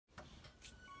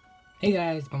Hey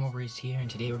guys, BumbleBreeze here, and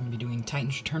today we're going to be doing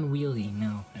Titans Return Wheelie.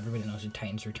 Now, everybody knows who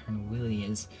Titans Return Wheelie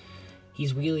is.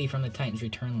 He's Wheelie from the Titans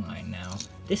Return line now.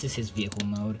 This is his vehicle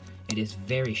mode. It is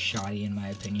very shoddy in my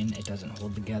opinion. It doesn't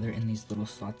hold together in these little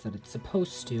slots that it's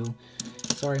supposed to.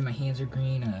 Sorry, my hands are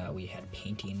green. We had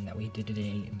painting that we did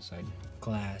today inside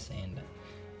glass, and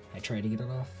I tried to get it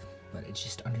off, but it's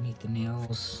just underneath the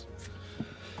nails.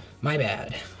 My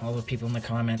bad. All the people in the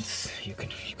comments, you can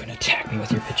attack me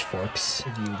with your pitchforks.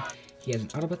 He has an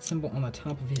Autobot symbol on the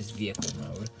top of his vehicle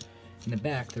mode. In the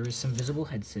back, there is some visible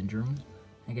head syndrome.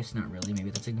 I guess not really,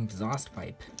 maybe that's an exhaust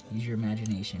pipe. Use your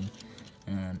imagination.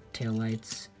 Tail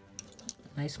lights,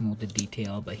 nice molded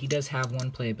detail, but he does have one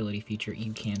playability feature.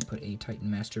 You can put a Titan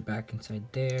Master back inside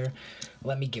there.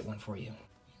 Let me get one for you.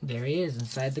 There he is,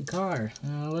 inside the car.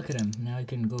 Oh, look at him. Now he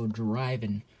can go drive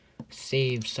and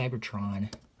save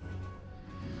Cybertron.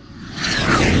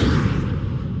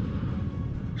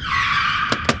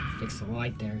 Fix the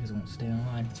light there because it won't stay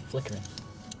on. It's flickering.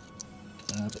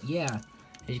 But yeah,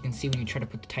 as you can see, when you try to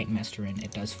put the Titan Master in, it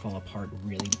does fall apart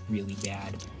really, really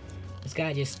bad. This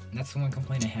guy that's the one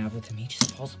complaint I have with him. He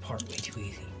just falls apart way too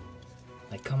easy.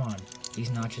 Like, come on. These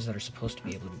notches that are supposed to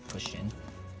be able to be pushed in,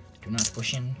 do not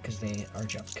push in because they are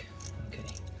junk.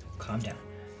 Okay, calm down.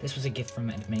 This was a gift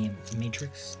from Adamantium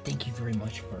Matrix. Thank you very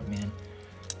much for it, man.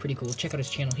 Pretty cool. Check out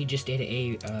his channel. He just did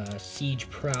a Siege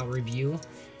Prowl review.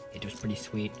 It was pretty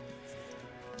sweet.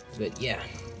 But yeah,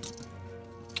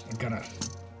 I'm gonna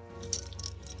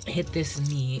hit this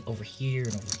knee over here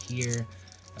and over here.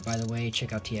 By the way,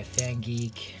 check out TF Fan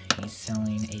Geek. He's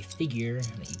selling a figure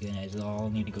that you guys all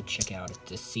need to go check out.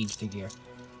 It's a Siege figure.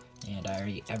 And I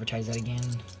already advertised that again.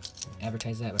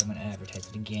 Advertised that, but I'm gonna advertise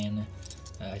it again.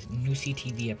 New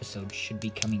CTV episode should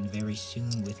be coming very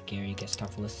soon with Gary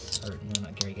Gastopoulos, or no,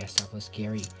 not Gary Gastopoulos,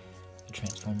 Gary, the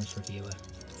Transformers reviewer.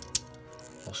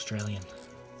 Australian.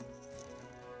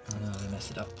 Oh no, I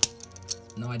messed it up.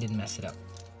 No, I didn't mess it up.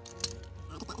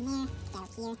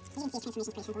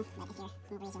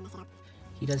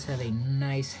 He does have a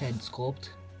nice head sculpt.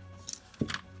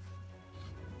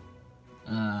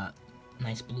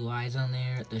 Nice blue eyes on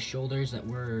there. The shoulders that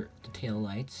were the tail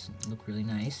lights look really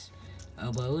nice.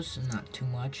 Elbows, not too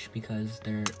much because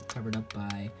they're covered up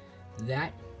by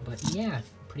that. But yeah,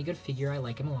 pretty good figure. I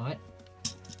like him a lot.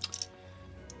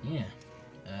 Yeah.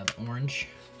 The orange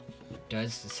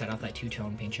does set off that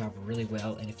two-tone paint job really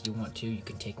well, and if you want to, you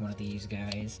can take one of these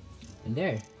guys. And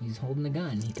there, he's holding the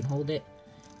gun. He can hold it.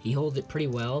 He holds it pretty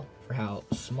well for how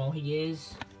small he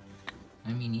is.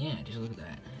 I mean, yeah, just look at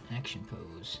that. Action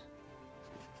pose.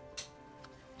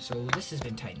 So this has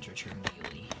been Titans Return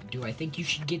Wheelie. Do I think you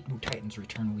should get Titans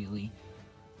Return Wheelie?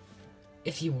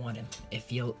 If you want him.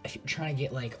 If you're trying to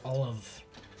get like all of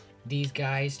these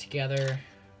guys together,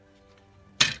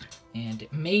 and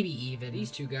maybe even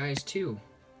these two guys too,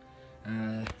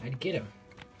 I'd get him.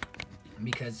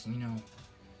 Because, you know,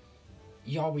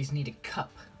 you always need a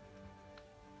cup.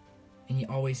 And you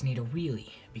always need a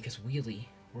Wheelie, because Wheelie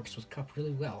works with Cup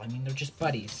really well. I mean, they're just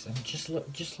buddies. I mean, just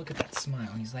look at that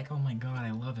smile. He's like, oh my god,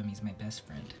 I love him. He's my best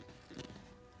friend.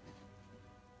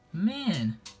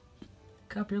 Man,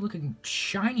 Cup, you're looking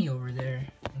shiny over there.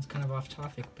 It's kind of off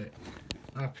topic, but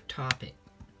off topic.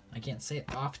 I can't say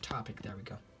it. Off topic. There we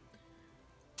go.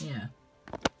 Yeah.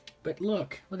 But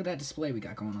look at that display we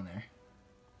got going on there.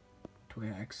 Toy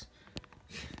hacks.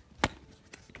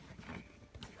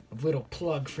 A little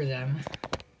plug for them.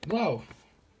 Whoa.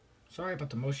 Sorry about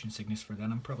the motion sickness for that.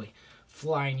 I'm probably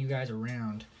flying you guys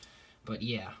around. But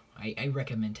yeah, I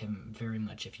recommend him very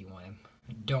much if you want him.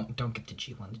 Don't get the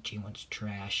G1. The G1's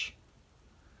trash.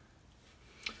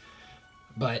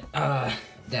 But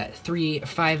that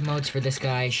 5 modes for this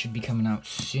guy should be coming out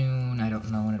soon. I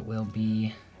don't know when it will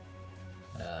be.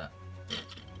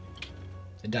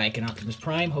 The Daikin Optimus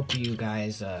Prime. Hope you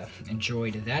guys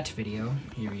enjoyed that video.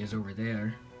 Here he is over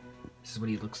there. This is what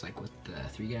he looks like with the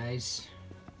 3 guys.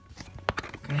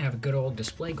 Kind of have a good old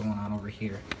display going on over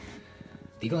here.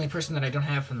 The only person that I don't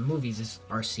have from the movies is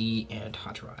RC and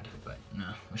Hot Rod, but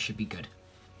no, we should be good.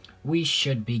 We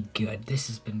should be good. This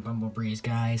has been BumbleBreeze,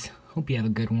 guys. Hope you have a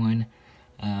good one.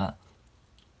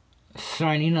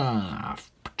 Signing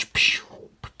off.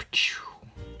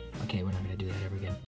 Okay, we're not gonna do that ever again.